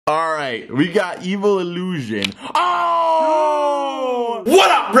right, we got Evil Illusion. Oh! What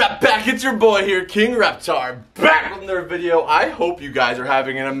up, REPPACK? It's your boy here, King Reptar, back with another video. I hope you guys are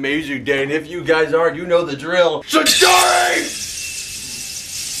having an amazing day, and if you guys are, you know the drill. Shachari!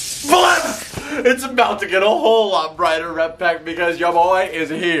 Flip! It's about to get a whole lot brighter, REPPACK, because your boy is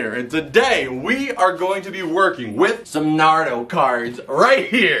here. And today, we are going to be working with some Naruto cards right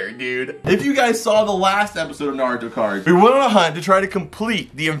here, dude. If you guys saw the last episode of Naruto cards, we went on a hunt to try to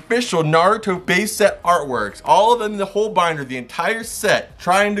complete the official Naruto base set artworks. All of them in the whole binder, the entire set,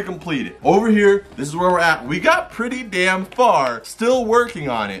 trying to complete it. Over here, this is where we're at. We got pretty damn far, still working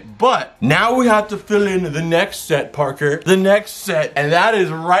on it. But now we have to fill in the next set, Parker. The next set, and that is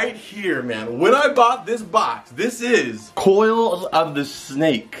right here, man. When I bought this box, this is Coils of the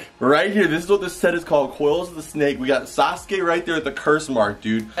Snake. Right here, this is what this set is called, Coils of the Snake. We got Sasuke right there with the curse mark,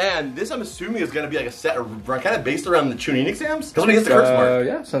 dude. And this, I'm assuming, is gonna be like a set kind of based around the Chunin exams? Because when he gets the curse mark.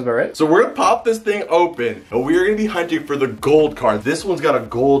 Yeah, sounds about right. So we're gonna pop this thing open, and we're gonna be hunting for the gold card. This one's got a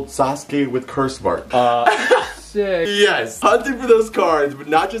gold Sasuke with curse mark. Sick. Yes, hunting for those cards, but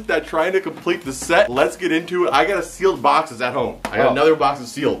not just that, trying to complete the set. Let's get into it. I got a sealed boxes at home. I got another box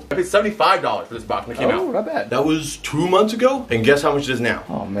is sealed. I paid $75 for this box when it came out. Oh, not bad. That was 2 months ago, and guess how much it is now?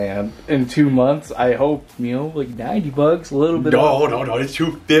 Oh man, in 2 months, I hope, you know, like 90 bucks, a little bit. No, it's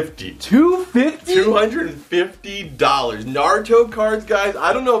 $250. $250? $250. Naruto cards, guys.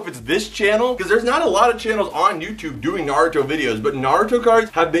 I don't know if it's this channel, because there's not a lot of channels on YouTube doing Naruto videos, but Naruto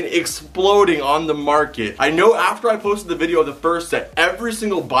cards have been exploding on the market. I know after I posted the video of the first set, every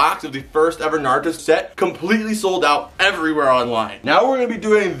single box of the first ever Naruto set completely sold out everywhere online. Now we're going to be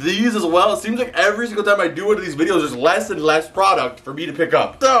doing these as well. It seems like every single time I do one of these videos, there's less and less product for me to pick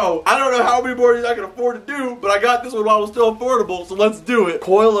up. So, I don't know how many more of these I can afford to do, but I got this one while it was still affordable, so let's do it.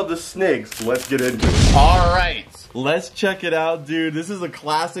 Coil of the Snakes. Let's get into it. Alright. Let's check it out, dude. This is a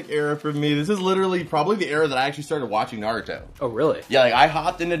classic era for me. This is literally probably the era that I actually started watching Naruto. Oh, really? Yeah, like I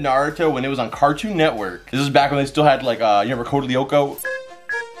hopped into Naruto when it was on Cartoon Network. This is back when they still had like, you remember Code Lyoko?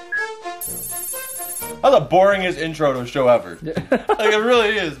 That's the boringest intro to a show ever. Like, it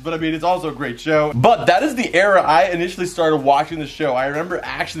really is, but I mean, it's also a great show. But that is the era I initially started watching the show. I remember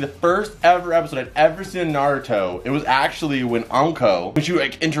actually the first ever episode I'd ever seen in Naruto, it was actually when FUNKO, when she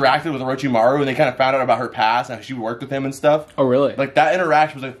like interacted with Orochimaru and they kind of found out about her past and how she worked with him and stuff. Oh, really? Like, that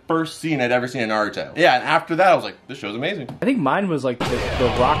interaction was the first scene I'd ever seen in Naruto. Yeah, and after that, I was like, this show's amazing. I think mine was like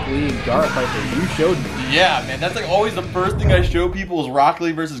the Rock Lee and Gaara fight that you showed me. Yeah, man, that's like always the first thing I show people is Rock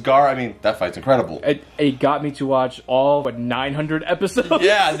Lee versus Gaara. I mean, that fight's incredible. It got me to watch all, what, 900 episodes?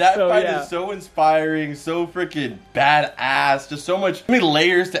 Yeah, that fight is so inspiring, so freaking badass, just so many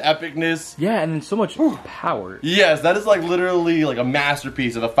layers to epicness. Yeah, and then so much power. Yes, that is like literally like a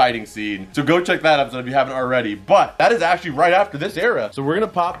masterpiece of a fighting scene. So go check that episode if you haven't already. But that is actually right after this era. So we're gonna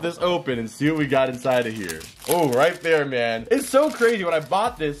pop this open and see what we got inside of here. Oh, right there, man. It's so crazy. When I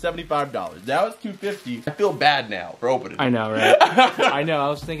bought this, $75. Now it's $250. I feel bad now for opening it. I know, right? I know. I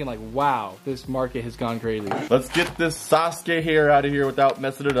was thinking like, wow, this market has gone crazy. Let's get this Sasuke hair out of here without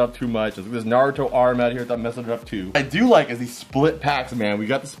messing it up too much. Let's get this Naruto arm out of here without messing it up too. I do like is these split packs, man. We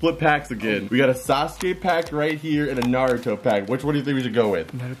got the split packs again. We got a Sasuke pack right here and a Naruto pack. Which one do you think we should go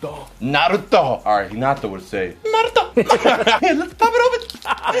with? Naruto. Naruto. All right, Hinata would say Naruto. Yeah, let's pop it open.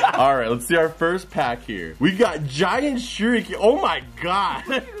 All right, let's see our first pack here. We got giant shuriken. Oh my god.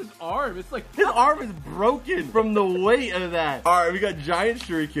 Look at his arm. It's like his arm is broken from the weight of that. All right, we got giant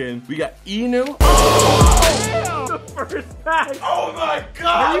shuriken. We got Inu. oh, the first pack. Oh my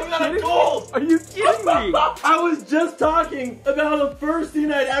god. Are you kidding me? Are you kidding me? I was just talking about the first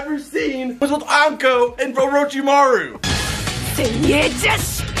scene I'd ever seen was with Anko and Orochimaru.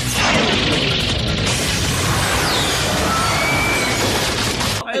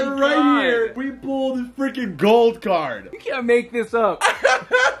 And right here, we pulled the freaking gold card. You can't make this up.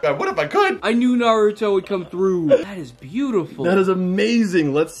 What if I could? I knew Naruto would come through. That is beautiful. That is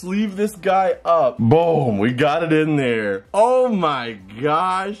amazing. Let's sleeve this guy up. Boom, we got it in there. Oh my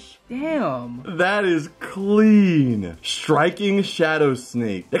gosh. Damn. That is clean. Striking Shadow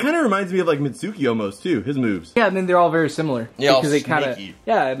Snake. That kind of reminds me of like Mitsuki almost too, his moves. Yeah, and then they're all very similar. Yeah, because they kind of,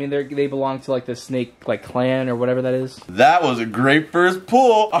 yeah, I mean they belong to like the snake like clan or whatever that is. That was a great first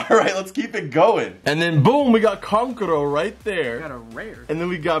pull. All right, let's keep it going. And then boom, we got Kankuro right there. Got a rare. And then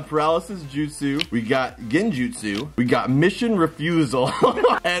we got Paralysis Jutsu. We got Genjutsu. We got Mission Refusal.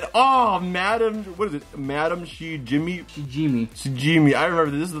 And oh, Madam, what is it? Madam Shijimi. Shijimi. I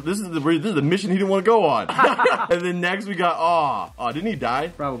remember this is the mission he didn't want to go on. And then next we got didn't he die?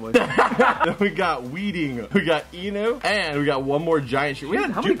 Probably. Then we got Weeding. We got Inu. And we got one more giant shit.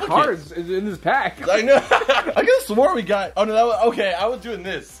 Man, how many cards is in this pack? I know. I could have swore we got. Oh no, that was okay. I was doing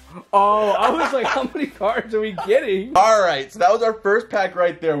this. Oh, I was like, how many cards are we getting? Alright, so that was our first pack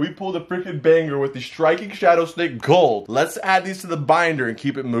right there. We pulled a freaking banger with the Striking Shadow Snake Gold. Let's add these to the binder and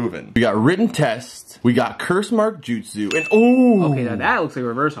keep it moving. We got Written Test, we got Curse Mark Jutsu, and ooh! Okay, now that looks like a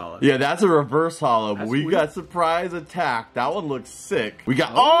reverse holo. Yeah, that's a reverse holo, but we got Surprise Attack. That one looks sick. We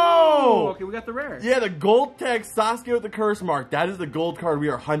got, oh! Okay, we got the rare. Yeah, the gold text Sasuke with the curse mark. That is the gold card we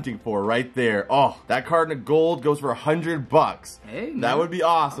are hunting for right there. Oh, that card in the gold goes for $100. Hey, that would be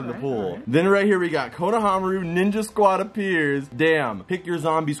awesome to pull. Then right here we got Konohamaru Ninja Squad appears. Damn, pick your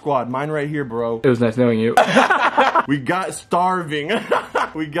zombie squad. Mine right here, bro. It was nice knowing you. We got Starving.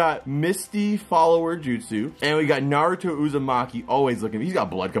 We got Misty Follower Jutsu. And we got Naruto Uzumaki. Always looking. He's got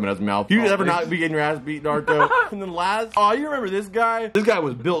blood coming out his mouth. You ever not be getting your ass beat, Naruto? And then last, oh, you remember this guy? This guy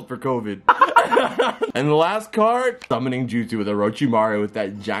was built for COVID. And the last card, Summoning Jutsu with Orochimaru with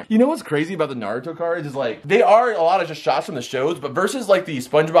that giant. You know what's crazy about the Naruto cards is like, they are a lot of just shots from the shows, but versus like the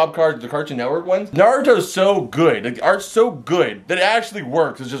SpongeBob cards, the Cartoon Network ones, Naruto's so good. Like, the art's so good that it actually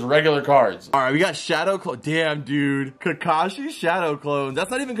works. It's just regular cards. All right, we got Shadow Clone. Damn, dude. Kakashi Shadow Clones.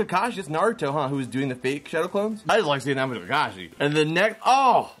 That's not even Kakashi, it's Naruto, huh? Who's doing the fake Shadow Clones? I just like seeing that with Kakashi. And the next,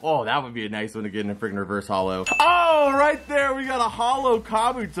 oh, that would be a nice one to get in a freaking reverse holo. Oh, right there, we got a holo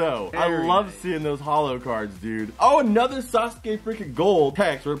Kabuto. I love seeing those holo cards, dude. Oh, another Sasuke freaking gold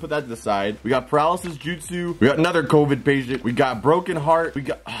text. We're gonna put that to the side. We got Paralysis Jutsu. We got another COVID patient. We got Broken Heart. We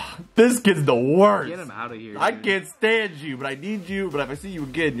got, this kid's the worst. Get him out of here. I can't stand you, but I need you. But if I see you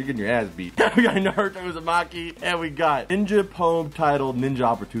again, you're getting your ass beat. We got Naruto Uzumaki, and we got Ninja Poem titled Ninja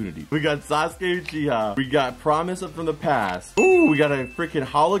Opportunity. We got Sasuke Uchiha. We got Promise from the Past. Ooh, we got a freaking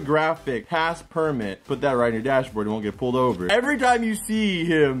holographic past permit. Put that right in your dashboard. It won't get pulled over. Every time you see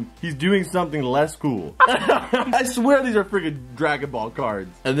him, he's doing something less cool. I swear these are freaking Dragon Ball cards.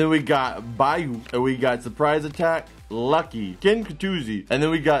 And then we got Bayu, and we got Surprise Attack, Lucky, Ken Katuzi, and then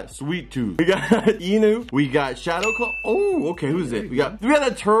we got Sweet Tooth. We got Inu. We got Shadow Claw. Oh, okay, who's it? We got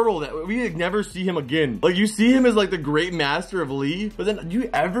that turtle that we never see him again. Like, you see him as like the great master of Lee, but then do you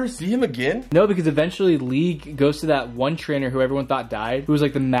ever see him again? No, because eventually Lee goes to that one trainer who everyone thought died, who was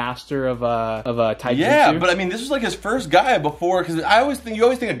like the master of taijutsu. Yeah, but I mean, this was like his first guy before, because I always think, you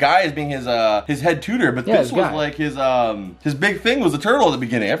always think a guy as being his head tutor, but this was like his big thing was the turtle at the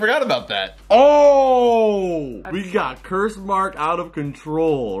beginning. I forgot about that. Oh, we got Curse Mark Out of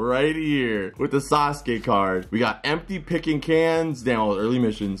Control right here with the Sasuke card. We got Empty Picking Cans down with early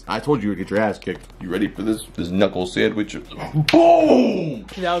missions. I told you to get your ass kicked. You ready for this knuckle sandwich? Boom!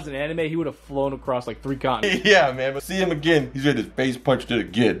 If that was an anime, he would have flown across like 3 continents. Yeah, man, but see him again, he's getting his face punched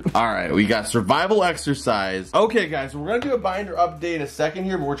again. All right, we got Survival Exercise. Okay, guys, so we're gonna do a binder update in a second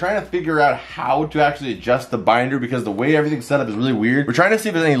here, but we're trying to figure out how to actually adjust the binder because the way everything's set up is really weird. We're trying to see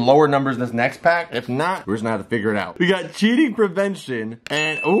if there's any lower numbers in this next pack. If not, we're just gonna have to figure it out. We got Cheating Prevention,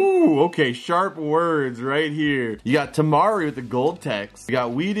 and ooh, okay, Sharp Words right here. You got Tamari with the gold text. We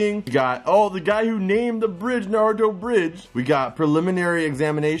got Weeding. We got, oh, the guy who named the bridge Naruto Bridge. We got Preliminary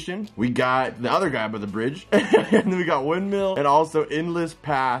Examination. We got the other guy by the bridge. And then we got Windmill, and also Endless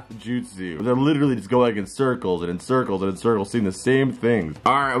Path Jutsu. They're literally just go like in circles and in circles and in circles, seeing the same things.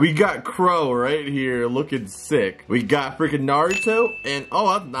 All right, we got Crow right here looking sick. We got freaking Naruto, and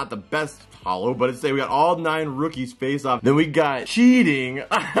oh, that's not the best holo, but it's say we got all 9 rookies face off. Then we got Cheating.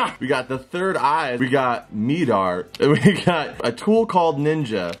 We got the Third Eyes. We got Midar. And we got a tool called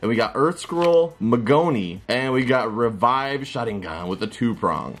Ninja. And we got Earth Scroll, Magoni, and we got Revive Sharingan with the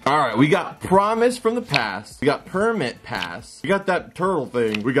 2-prong. All right, we got Promise from the Past. We got Permit Pass. We got that turtle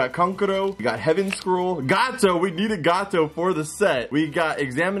thing. We got Konkuro. We got Heaven Scroll. Gato. We needed Gato for the set. We got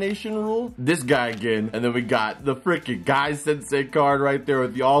Examination Rule. This guy again. And then we got the freaking Guy Sensei card right there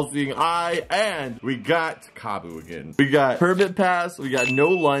with the all-seeing eye. And we got Kabu again. We got Permit Pass. We got No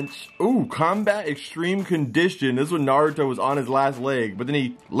Lunch. Ooh, Combat Extreme Condition. This is when Naruto was on his last leg, but then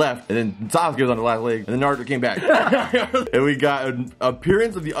he left, and then Sasuke was on the last leg, and then Naruto came back. And we got an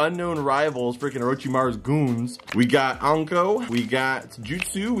Appearance of the Unknown Rivals, freaking Orochimaru's goons. We got Anko. We got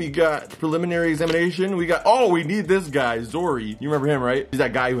Jutsu. We got Preliminary Examination. We got, oh, we need this guy, Zori. You remember him, right? He's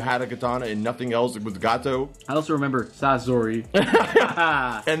that guy who had a katana and nothing else with Gato. I also remember Sazori.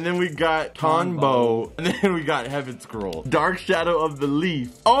 And then we got Tonbo, and then we got Heaven Scroll. Dark Shadow of the Leaf.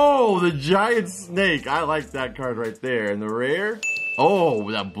 Oh, the giant snake. I like that card right there. And the rare,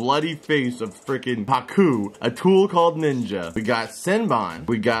 oh, that bloody face of freaking Paku. A tool called Ninja. We got Senbon.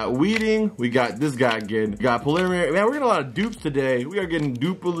 We got Weeding. We got this guy again. We got Preliminary. Man, we're getting a lot of dupes today. We are getting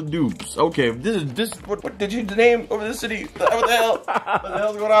dupe of the dupes. Okay, this, what did you name over the city? What the hell? What the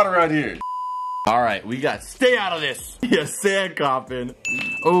hell's going on around here? All right, we got stay out of this. Yeah, sand coffin.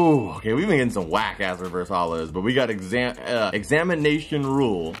 Oh, okay, we've been getting some whack-ass reverse hollows, but we got examination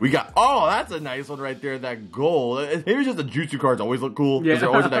rule. We got, oh, that's a nice one right there, that gold. Maybe just the jutsu cards always look cool, because they're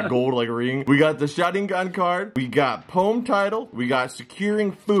always with that gold like ring. We got the Sharingan card. We got poem title. We got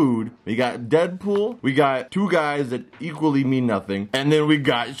securing food. We got Deadpool. We got two guys that equally mean nothing. And then we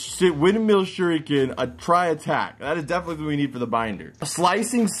got windmill shuriken, a tri-attack. That is definitely what we need for the binder. A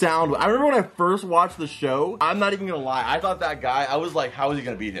slicing sound. I remember when I first watched the show, I'm not even gonna lie, I thought that guy, I was like, how is he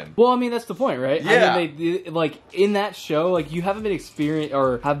gonna beat him? Well, I mean, that's the point, right? Yeah. I mean, like, in that show, like, you haven't been experienced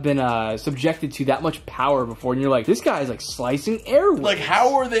or have been subjected to that much power before, and you're like, this guy is like slicing air. Like,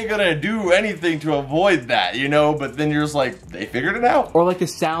 how are they gonna do anything to avoid that, you know? But then you're just like, they figured it out. Or like the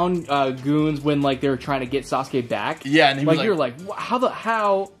sound goons when like they were trying to get Sasuke back. Yeah, and he was like, you're like,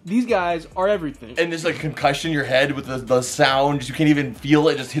 how these guys are everything. And there's like concussion in your head with the sound, you can't even feel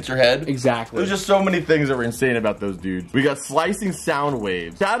it, just hits your head. Exactly. There's just so many things that were insane about those dudes. We got slicing sound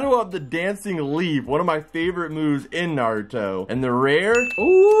waves. Shadow of the Dancing Leaf, one of my favorite moves in Naruto. And the rare,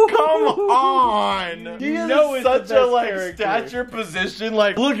 ooh, come on! He is such a like stature position,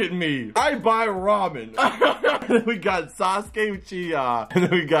 like, look at me, I buy ramen. Then we got Sasuke Uchiha. And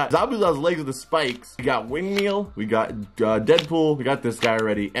then we got Zabuza's legs with the spikes. We got Windmill. We got Deadpool. We got this guy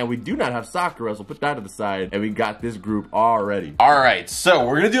already. And we do not have Sakura, so put that to the side. And we got this group already. Alright, so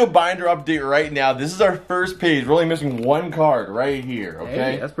we're gonna do a binder update right now. This is our first page. We're only missing one card right here,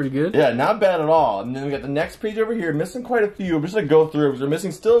 okay? Hey, that's pretty good. Yeah, not bad at all. And then we got the next page over here, missing quite a few. I'm just gonna go through because we're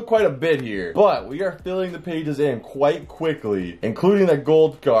missing still quite a bit here. But we are filling the pages in quite quickly, including the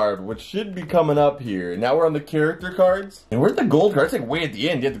gold card, which should be coming up here. Now we're on the character cards. And where's the gold card? It's like way at the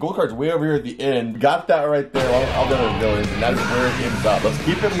end. Yeah, the gold card's way over here at the end. Got that right there. I'll do the villains, and that is where it ends up. Let's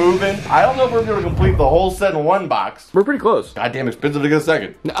keep it moving. I don't know if we're gonna complete the whole set in one box. We're pretty close. Goddamn expensive to get a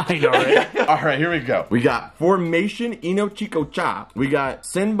second. I know, right? Alright, here we go. We got Formation Inochiko-cha. We got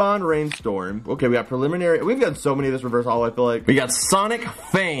Senbon Rainstorm. Okay, we got Preliminary. We've got so many of this reverse hollow, I feel like. We got Sonic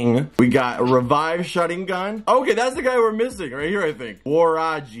Fang. We got Revive Sharingan. Okay, that's the guy we're missing right here, I think.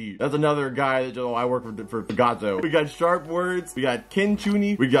 Waraji. That's another guy that I work for Gato. We got Sharp Words. We got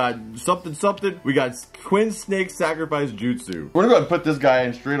Kenchuni. We got something something. We got Twin Snake Sacrifice Jutsu. We're gonna go ahead and put this guy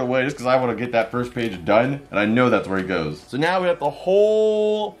in straight away just because I want to get that first page done, and I know that's where he goes. So now we have the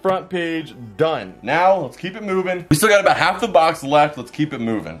whole front page done. Now, let's keep it moving. We still got about half the box left. Let's keep it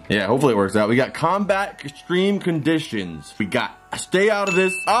moving. Yeah, hopefully it works out. We got Combat Extreme Conditions. We got Stay Out of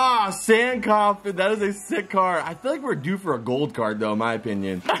This. Ah, Sand Coffin. That is a sick card. I feel like we're due for a gold card, though, in my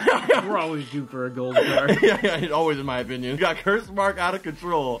opinion. We're always due for a gold card. yeah, always in my opinion. We got Curse Mark Out of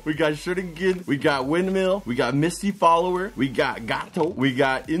Control. We got Shuriken. We got Windmill. We got Misty Follower. We got Gato. We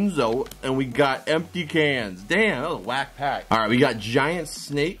got Enzo. And we got Empty Cans. Damn, that was a whack pack. All right, we got Giant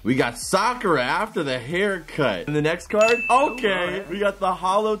Snake. We got Sakura after the haircut. And the next card? Okay. We got the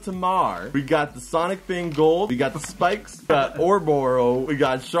Hollow Tamar. We got the Sonic Fang Gold. We got the Spikes. We got Orboro. We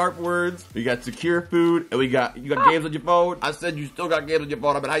got Sharp Words. We got Secure Food. And you got games on your phone. I said you still got games on your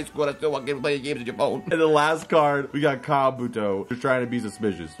phone. I'm in high school and I still want to play games on your phone. And the last card, we got Kabuto. You're trying to be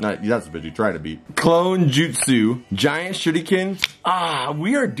suspicious. Not suspicious. You're trying to be. Clone Jutsu. Giant Shuriken. Ah,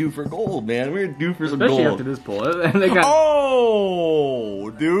 we are due for gold, man. We are due for some gold. Especially after this pull. They got, oh,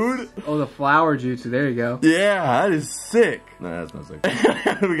 dude. Oh, the flower jutsu. There you go. Yeah, that is sick. No, that's not sick.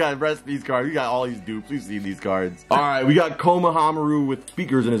 We got the rest of these cards. We got all these dupes. We've seen these cards. All right, we got Koma Hamaru with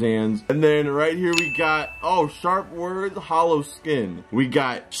speakers in his hands. And then right here we got, oh, Sharp Words, Hollow Skin. We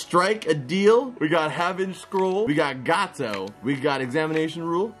got Strike a Deal. We got Heaven Scroll. We got Gato. We got Examination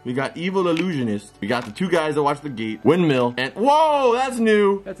Rule. We got Evil Illusionist. We got the two guys that watch the gate. Windmill. And whoa, that's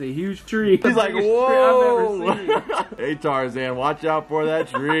new. That's a huge tree. He's like, whoa. Hey, Tarzan, watch out for that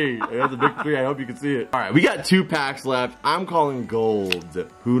tree. That's a big tree. I hope you can see it. All right, we got 2 packs left. I'm calling gold.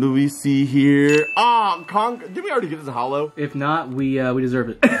 Who do we see here? Ah, did we already get this in hollow? If not, we deserve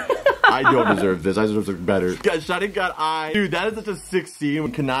it. I don't deserve this. I deserve something better. Got Sharingan Eye. Dude, that is such a sick scene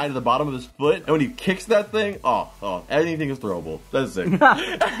when Kanai to the bottom of his foot, and when he kicks that thing, oh, anything is throwable. That's sick.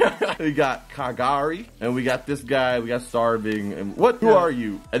 We got Kagari, and we got this guy. We got Starving, and who are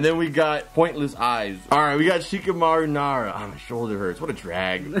you? And then we got Pointless Eyes. All right, we got Shikamaru Nara. Oh, my shoulder hurts. What a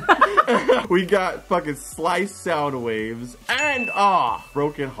drag. We got fucking Slice Sound Waves, and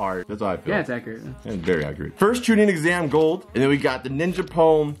Broken Heart. That's how I feel. Yeah, it's accurate. It's very accurate. First Chunin Exam Gold, and then we got the Ninja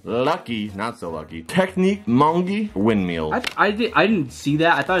Poem, Lucky, not so lucky, Technique, Mongi, Windmill. I didn't see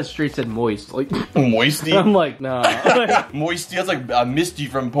that. I thought it straight said moist. Like Moisty? I'm like, no. Moisty, that's like Misty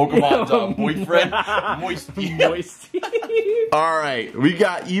from Pokemon's boyfriend. Moisty. Moisty. Alright, we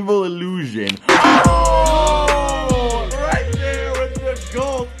got Evil Illusion. Oh! Right there with the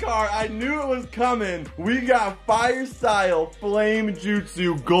gold card. card. I knew it was coming. We got Fire Style Flame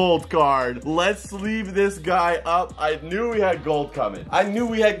Jutsu gold card. Let's sleeve this guy up. I knew we had gold coming. I knew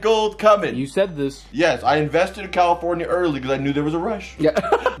we had gold coming. You said this. Yes, I invested in California early because I knew there was a rush. Yeah.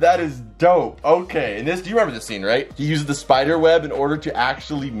 That is dope. Okay, and this, do you remember this scene, right? He uses the spider web in order to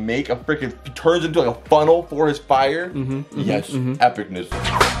actually make a freaking, turns into like a funnel for his fire. Yes, epicness.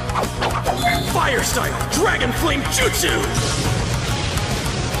 Fire Style Dragon Flame Jutsu!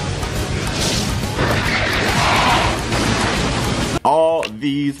 All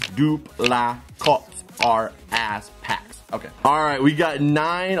these duplicates are ass packs. Okay. All right, we got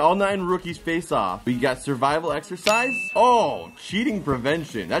all nine rookies face off. We got survival exercise. Oh, cheating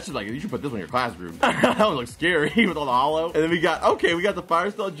prevention. That's just like, you should put this one in your classroom. That one looks scary with all the hollow. And then we got the Fire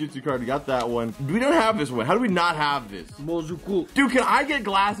Style Jutsu card. We got that one. We don't have this one. How do we not have this? Dude, can I get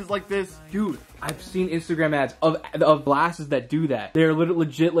glasses like this? Dude, I've seen Instagram ads of glasses that do that. They're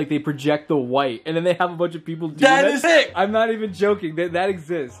legit, like they project the white, and then they have a bunch of people doing that. That is sick. I'm not even joking. That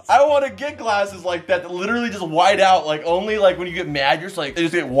exists. I want to get glasses like that literally just white out, like only like when you get mad, you're just like, they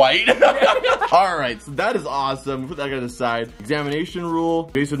just get white. All right, so that is awesome. Put that guy to the side. Examination rule.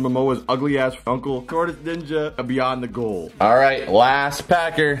 Jason Momoa's ugly ass uncle. Tortoise Ninja. Beyond the goal. All right, last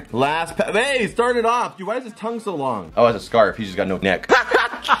packer. Hey, started off. Dude, why is his tongue so long? Oh, it's a scarf. He's just got no neck.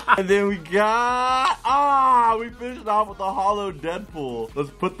 And then we got, we finished off with the hollow Deadpool. Let's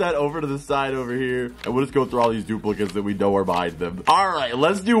put that over to the side over here. And we'll just go through all these duplicates that we know are behind them. All right,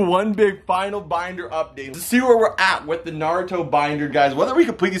 let's do one big final binder update. Let's see where we're at with the Naruto binder, guys. Whether we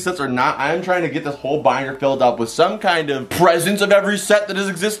complete these sets or not, I am trying to get this whole binder filled up with some kind of presence of every set that has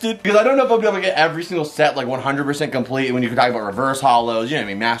existed. Because I don't know if I'll be able to get every single set like 100% complete when you can talk about reverse hollows, you know what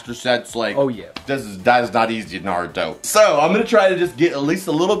I mean, master sets, like. Oh yeah. That is not easy in Naruto. So I'm gonna try to just get at least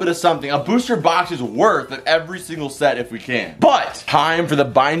a little bit of something, a booster box's worth of every single set if we can. But time for the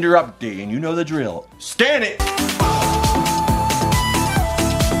binder update, and you know the drill. Scan it.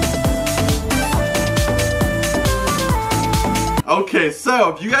 Okay, so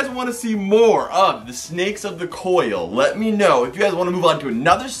if you guys want to see more of the Snakes of the Coil, let me know. If you guys want to move on to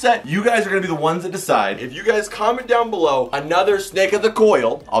another set, you guys are going to be the ones that decide. If you guys comment down below another Snake of the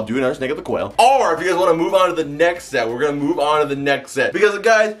Coil, I'll do another Snake of the Coil. Or if you guys want to move on to the next set, we're going to move on to the next set. Because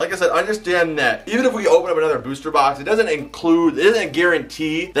guys, like I said, understand that even if we open up another booster box, it doesn't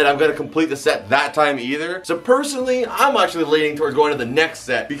guarantee that I'm going to complete the set that time either. So personally, I'm actually leaning towards going to the next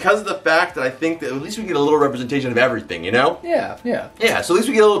set because of the fact that I think that at least we can get a little representation of everything, you know? Yeah, so at least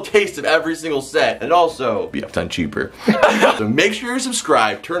we get a little taste of every single set, and also be a ton cheaper. So make sure you're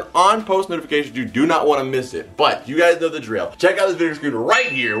subscribed, turn on post notifications, you do not want to miss it. But you guys know the drill. Check out this video screen right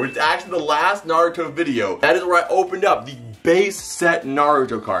here, which is actually the last Naruto video. That is where I opened up the base set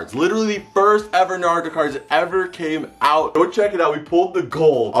Naruto cards. Literally the first ever Naruto cards that ever came out. Go check it out, we pulled the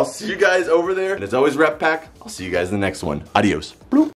gold. I'll see you guys over there, and as always, Rep Pack, I'll see you guys in the next one. Adios. Bloop.